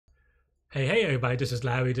Hey everybody, this is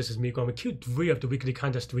Larry, this is me going with Q3 of the weekly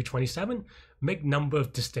contest 327. Make number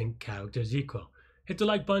of distinct characters equal. Hit the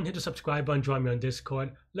like button, hit the subscribe button, join me on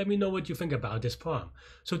Discord. Let me know what you think about this problem.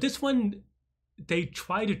 So this one, they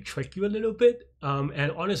try to trick you a little bit.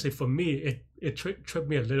 And honestly, for me, it tripped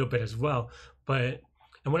me a little bit as well. And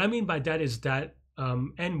what I mean by that is that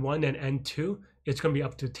N1 and N2, it's going to be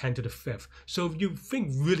up to 10 to the 5th. So if you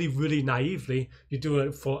think really naively, you do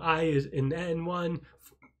it for I is in N1,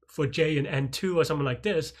 for J and N2 or something like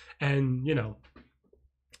this, and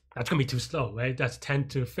that's gonna be too slow, right? That's 10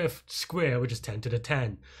 to the 5th square, which is 10 to the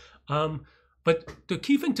 10. But the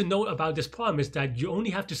key thing to note about this problem is that you only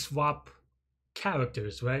have to swap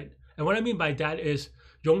characters, right? And what I mean by that is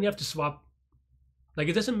you only have to swap, like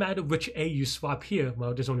it doesn't matter which A you swap here,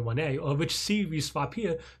 well there's only one A, or which C you swap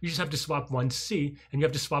here, you just have to swap one C and you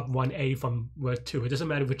have to swap one A from word 2. It doesn't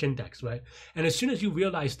matter which index, right? And as soon as you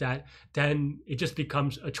realize that, then it just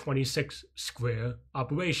becomes a 26 square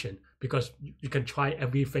operation because you can try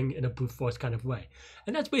everything in a brute force kind of way.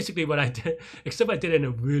 And that's basically what I did, except I did it in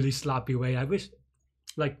a really sloppy way. I wish,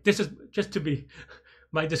 like this is just to be,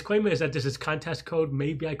 my disclaimer is that this is contest code.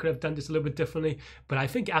 Maybe I could have done this a little bit differently, but I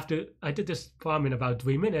think after I did this problem in about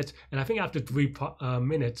 3 minutes, and I think after 3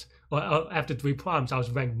 minutes or after 3 problems, I was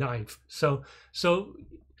ranked 9th. So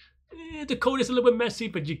the code is a little bit messy,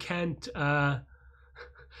 but you can't argue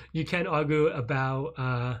about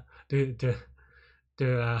the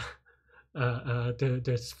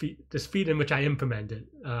speed in which I implemented.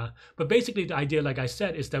 But basically, the idea, like I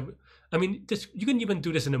said, is that you can even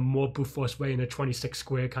do this in a more brute force way, in a 26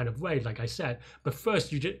 square kind of way, like I said. But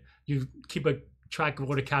first, you keep a track of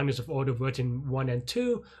all the counters of all the words in 1 and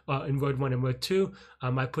 2, in word 1 and word 2.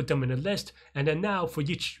 I put them in a list, and then now for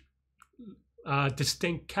each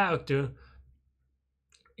distinct character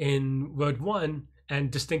in word 1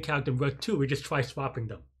 and distinct character in word 2, we just try swapping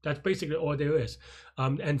them. That's basically all there is.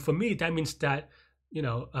 And for me, that means that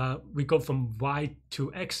we go from Y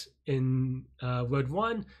to X in word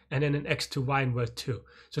 1 and then an X to Y in word 2.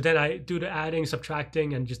 So then I do the adding,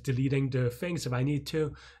 subtracting, and just deleting the things if I need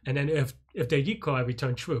to. And then if they're equal, I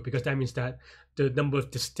return true, because that means that the number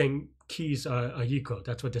of distinct keys are equal.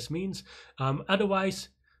 That's what this means. Otherwise,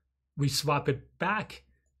 we swap it back.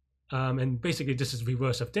 And basically this is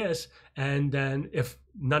reverse of this, and then if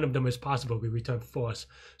none of them is possible, we return false.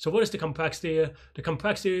 So what is the complexity here? The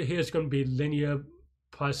complexity here is going to be linear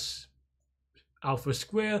plus alpha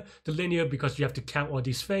square. The linear, because you have to count all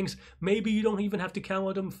these things. Maybe you don't even have to count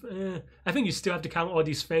all them. I think you still have to count all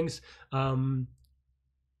these things,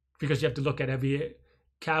 because you have to look at every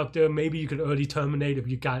character. Maybe you could early terminate if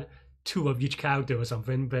you got 2 of each character or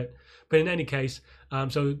something, but in any case,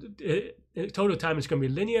 total time is going to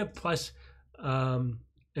be linear plus and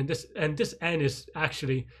this n is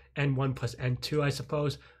actually n1 plus n2, I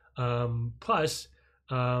suppose, plus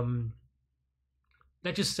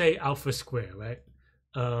let's just say alpha square, right?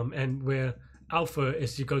 And where alpha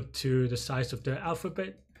is equal to the size of the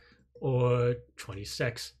alphabet, or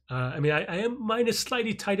 26. Mine is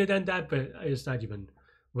slightly tighter than that, but it's not even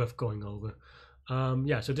worth going over.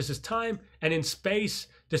 So this is time, and in space,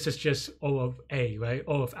 this is just O of A, right?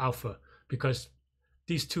 O of alpha, because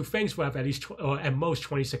these two things will have at least or at most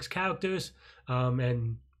 26 characters,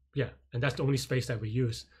 and that's the only space that we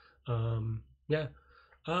use. Cool.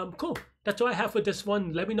 That's all I have for this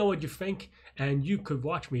one. Let me know what you think, and you could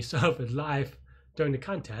watch me solve it live during the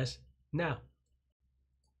contest now.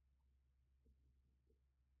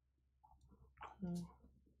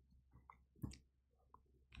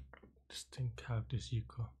 Distinct characters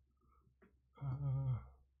equal.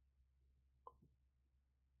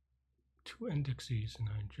 2 indexes in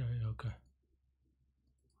IJ, okay.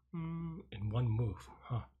 In one move,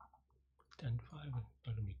 huh? 10, 5, not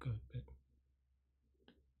gonna be good, but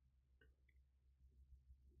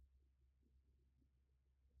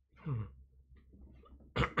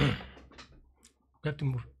we have to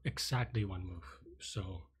move exactly one move,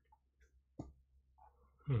 so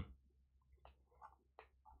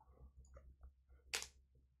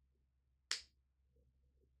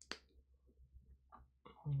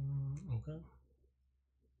okay.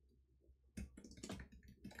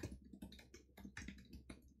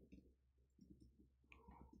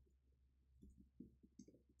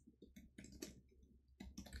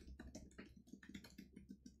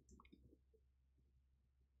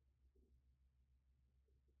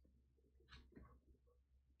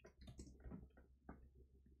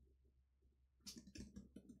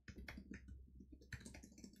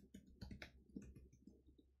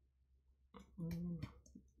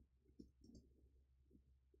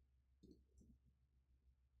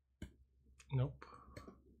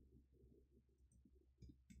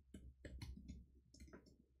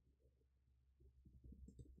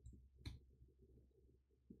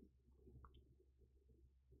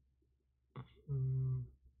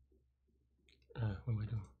 What am I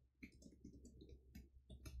doing?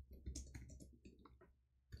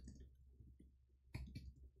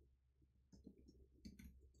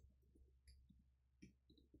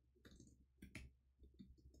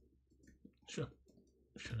 Sure.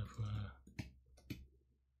 Should have.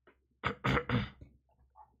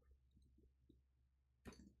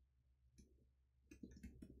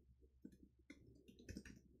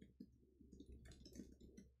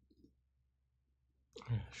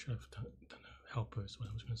 Yeah, should have done a helper is what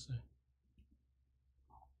I was going to say.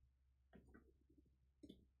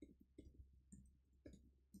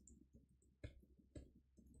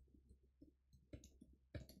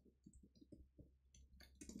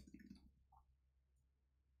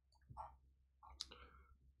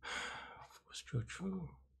 Was true.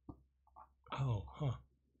 Oh, huh.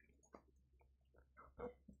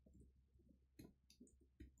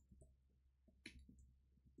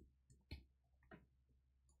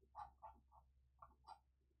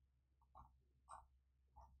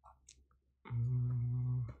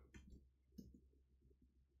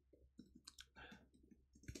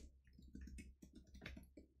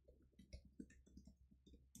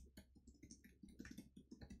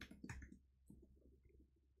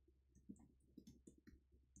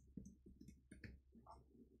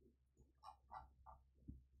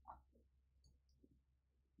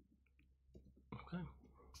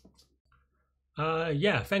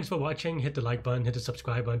 Yeah, thanks for watching. Hit the like button, hit the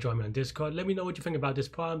subscribe button, join me on Discord. Let me know what you think about this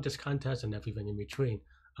problem, this contest, and everything in between.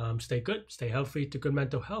 Stay good, stay healthy, to good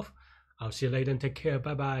mental health. I'll see you later and take care.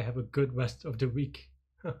 Bye bye. Have a good rest of the week.